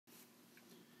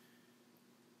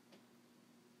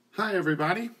Hi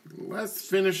everybody, let's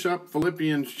finish up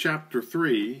Philippians chapter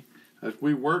 3 as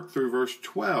we work through verse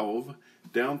 12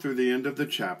 down through the end of the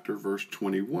chapter, verse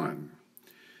 21.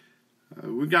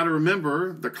 We've got to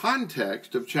remember the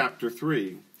context of chapter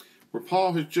 3, where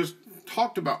Paul has just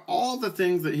talked about all the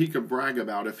things that he could brag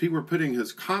about. If he were putting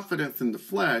his confidence in the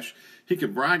flesh, he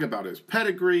could brag about his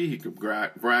pedigree, he could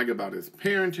brag about his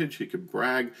parentage, he could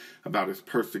brag about his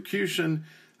persecution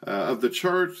of the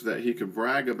church, that he could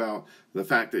brag about the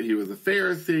fact that he was a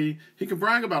Pharisee. He could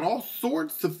brag about all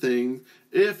sorts of things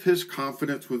if his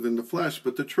confidence was in the flesh.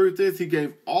 But the truth is, he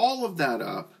gave all of that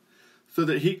up so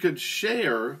that he could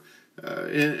share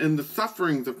in the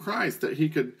sufferings of Christ, that he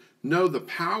could know the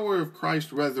power of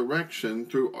Christ's resurrection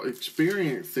through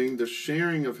experiencing the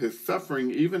sharing of his suffering,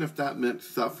 even if that meant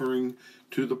suffering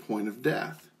to the point of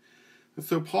death. And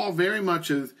so Paul very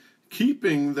much is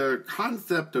keeping the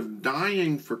concept of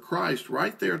dying for Christ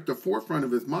right there at the forefront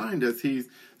of his mind as he's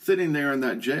sitting there in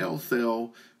that jail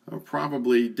cell,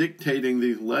 probably dictating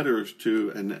these letters to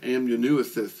an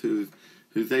amanuensis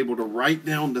who's able to write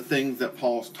down the things that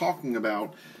Paul's talking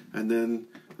about, and then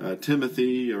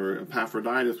Timothy or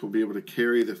Epaphroditus will be able to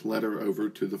carry this letter over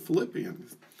to the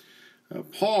Philippians.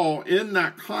 Paul, in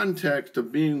that context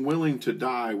of being willing to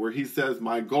die, where he says,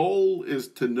 "My goal is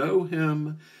to know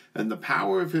him and the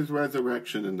power of his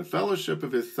resurrection and the fellowship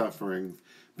of his sufferings,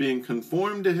 being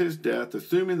conformed to his death,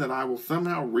 assuming that I will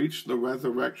somehow reach the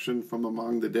resurrection from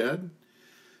among the dead."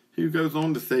 He goes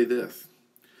on to say this: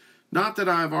 "Not that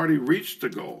I have already reached the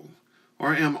goal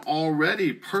or am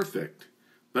already perfect,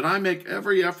 but I make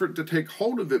every effort to take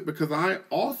hold of it, because I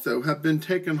also have been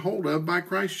taken hold of by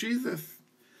Christ Jesus.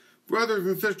 Brothers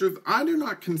and sisters, I do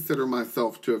not consider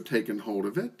myself to have taken hold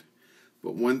of it,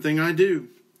 but one thing I do,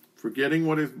 forgetting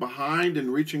what is behind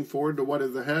and reaching forward to what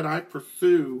is ahead, I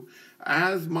pursue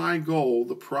as my goal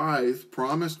the prize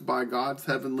promised by God's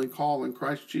heavenly call in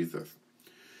Christ Jesus.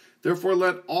 Therefore,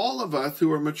 let all of us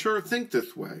who are mature think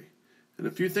this way. And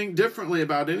if you think differently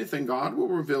about anything, God will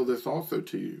reveal this also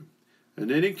to you. In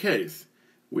any case,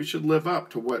 we should live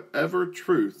up to whatever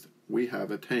truth we have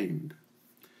attained."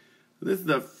 This is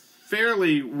a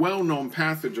fairly well-known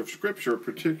passage of Scripture,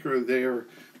 particularly there,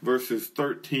 verses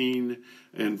 13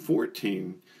 and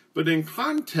 14. But in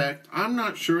context, I'm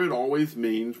not sure it always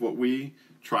means what we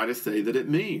try to say that it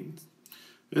means.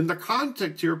 In the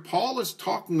context here, Paul is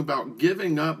talking about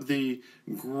giving up the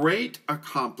great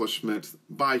accomplishments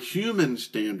by human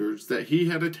standards that he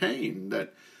had attained,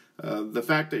 that the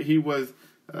fact that he was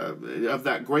of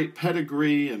that great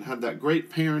pedigree and had that great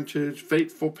parentage,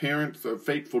 faithful parents, a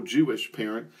faithful Jewish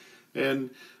parent, and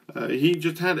he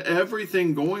just had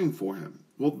everything going for him.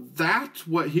 Well, that's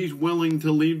what he's willing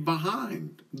to leave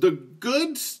behind, the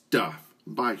good stuff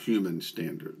by human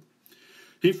standard.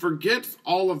 He forgets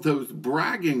all of those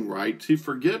bragging rights, he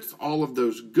forgets all of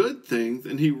those good things,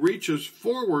 and he reaches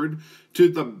forward to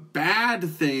the bad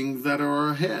things that are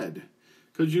ahead.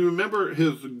 Because you remember,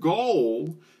 his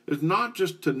goal is not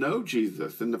just to know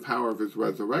Jesus and the power of his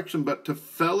resurrection, but to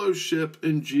fellowship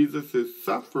in Jesus'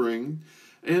 suffering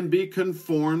and be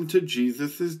conformed to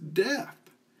Jesus' death.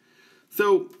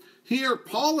 So here,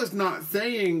 Paul is not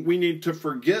saying we need to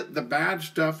forget the bad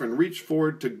stuff and reach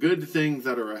forward to good things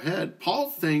that are ahead.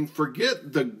 Paul's saying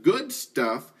forget the good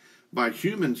stuff by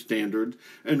human standards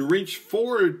and reach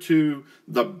forward to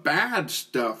the bad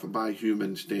stuff by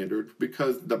human standards,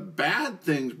 because the bad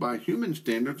things by human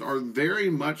standards are very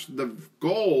much the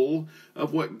goal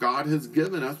of what God has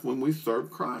given us when we serve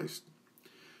Christ.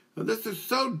 Now, this is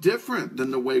so different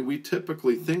than the way we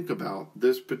typically think about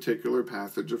this particular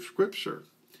passage of Scripture.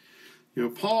 You know,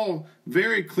 Paul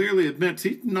very clearly admits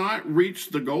he's not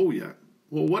reached the goal yet.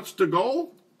 Well, what's the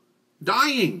goal?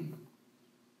 Dying.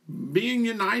 Being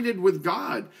united with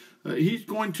God. He's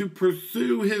going to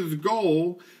pursue his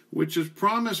goal, which is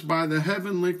promised by the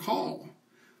heavenly call.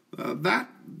 That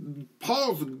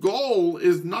Paul's goal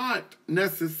is not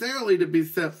necessarily to be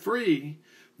set free,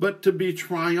 but to be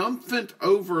triumphant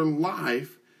over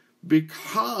life,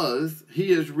 because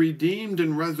he is redeemed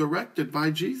and resurrected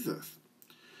by Jesus.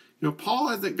 You know, Paul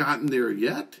hasn't gotten there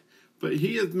yet, but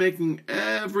he is making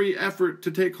every effort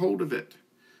to take hold of it.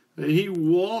 He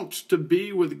wants to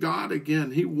be with God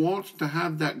again. He wants to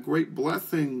have that great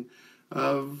blessing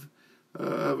of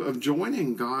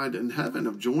joining God in heaven,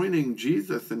 of joining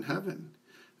Jesus in heaven.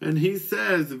 And he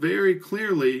says very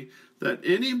clearly that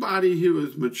anybody who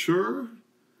is mature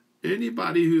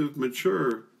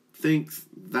thinks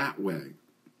that way.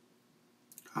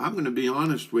 I'm going to be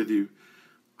honest with you.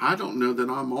 I don't know that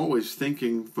I'm always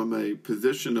thinking from a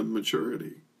position of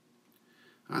maturity.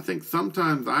 I think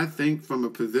sometimes I think from a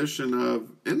position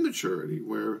of immaturity,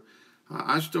 where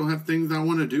I still have things I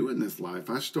want to do in this life.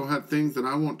 I still have things that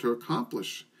I want to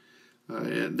accomplish.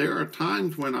 And there are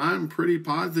times when I'm pretty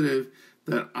positive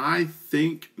that I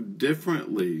think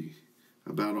differently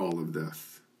about all of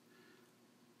this.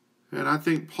 And I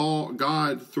think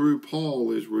God, through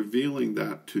Paul, is revealing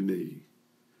that to me.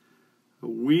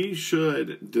 We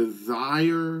should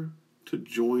desire to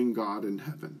join God in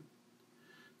heaven.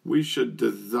 We should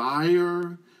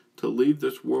desire to leave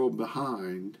this world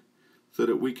behind so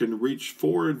that we can reach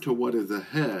forward to what is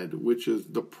ahead, which is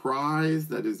the prize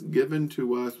that is given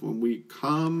to us when we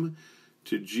come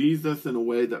to Jesus in a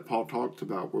way that Paul talks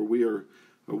about, where we are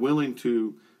willing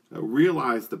to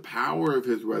realize the power of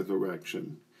his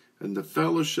resurrection and the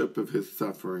fellowship of his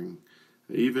suffering,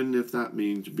 even if that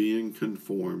means being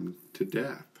conformed to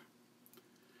death.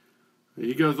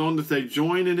 He goes on to say,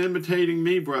 join in imitating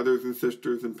me, brothers and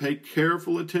sisters, and pay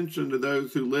careful attention to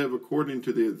those who live according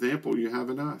to the example you have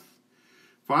in us.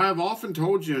 For I have often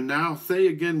told you, and now say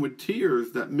again with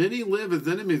tears, that many live as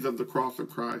enemies of the cross of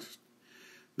Christ.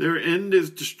 Their end is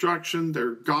destruction,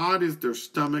 their God is their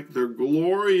stomach, their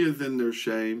glory is in their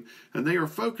shame, and they are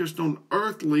focused on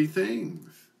earthly things.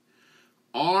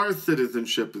 Our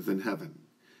citizenship is in heaven,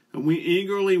 and we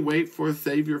eagerly wait for a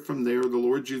Savior from there, the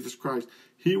Lord Jesus Christ.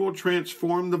 He will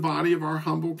transform the body of our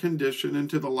humble condition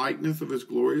into the likeness of his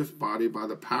glorious body by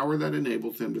the power that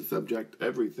enables him to subject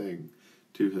everything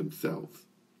to himself.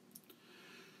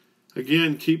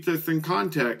 Again, keep this in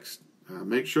context.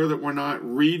 Make sure that we're not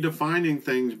redefining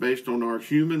things based on our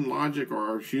human logic or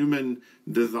our human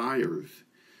desires.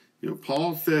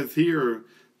 Paul says here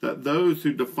that those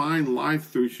who define life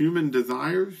through human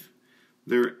desires,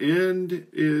 their end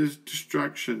is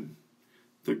destruction.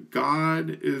 The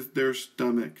God is their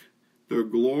stomach. Their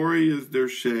glory is their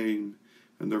shame.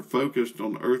 And they're focused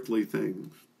on earthly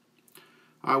things.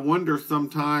 I wonder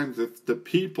sometimes if the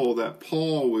people that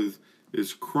Paul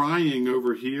is crying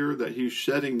over here, that he's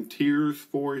shedding tears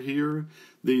for here,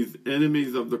 these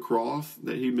enemies of the cross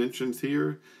that he mentions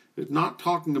here, is not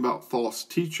talking about false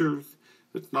teachers.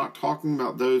 It's not talking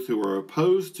about those who are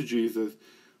opposed to Jesus,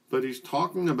 but he's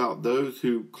talking about those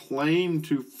who claim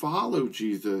to follow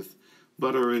Jesus,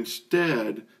 but are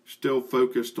instead still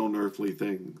focused on earthly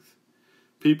things.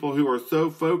 People who are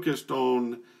so focused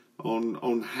on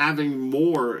having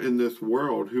more in this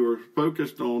world, who are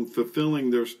focused on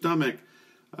fulfilling their stomach.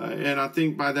 And I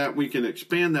think by that we can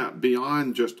expand that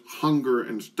beyond just hunger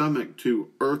and stomach to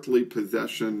earthly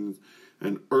possessions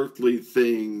and earthly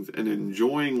things and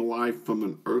enjoying life from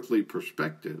an earthly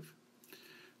perspective.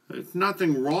 There's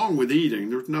nothing wrong with eating.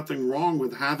 There's nothing wrong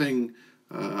with having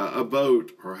a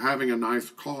boat or having a nice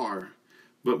car.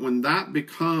 But when that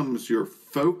becomes your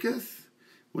focus,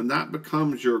 when that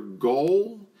becomes your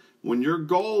goal, when your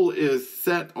goal is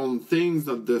set on things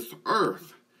of this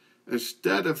earth,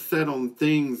 instead of set on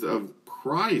things of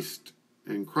Christ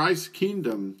and Christ's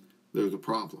kingdom, there's a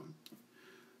problem.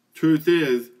 Truth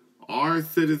is, our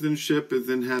citizenship is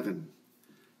in heaven.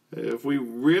 If we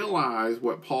realize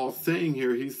what Paul's saying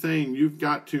here, he's saying you've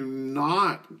got to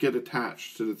not get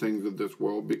attached to the things of this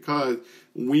world because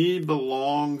we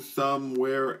belong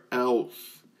somewhere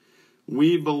else.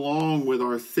 We belong with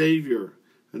our Savior,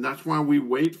 and that's why we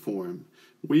wait for him.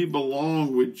 We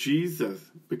belong with Jesus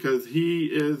because he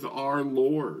is our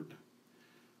Lord.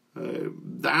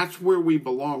 That's where we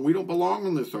belong. We don't belong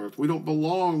on this earth. We don't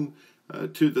belong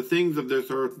to the things of this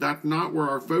earth. That's not where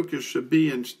our focus should be.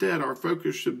 Instead, our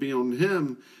focus should be on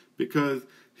him because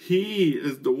he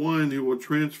is the one who will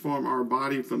transform our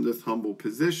body from this humble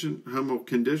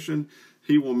condition.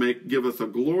 He will give us a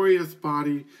glorious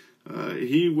body.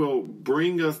 He will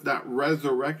bring us that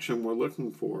resurrection we're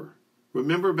looking for.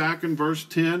 Remember back in verse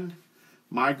 10,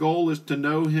 my goal is to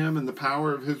know him and the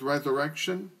power of his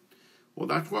resurrection. Well,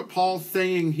 that's what Paul's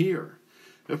saying here.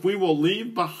 If we will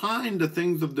leave behind the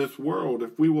things of this world,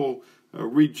 if we will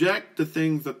reject the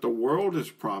things that the world has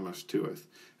promised to us,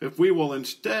 if we will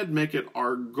instead make it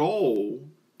our goal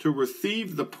to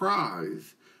receive the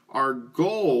prize, our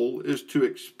goal is to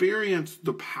experience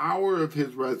the power of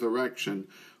his resurrection.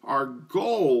 Our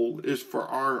goal is for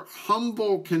our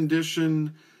humble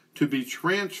condition to be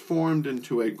transformed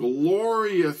into a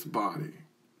glorious body.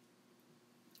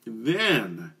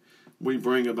 Then we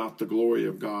bring about the glory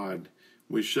of God.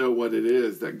 We show what it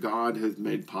is that God has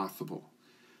made possible.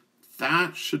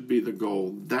 That should be the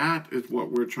goal. That is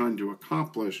what we're trying to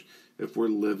accomplish if we're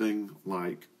living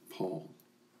like Paul.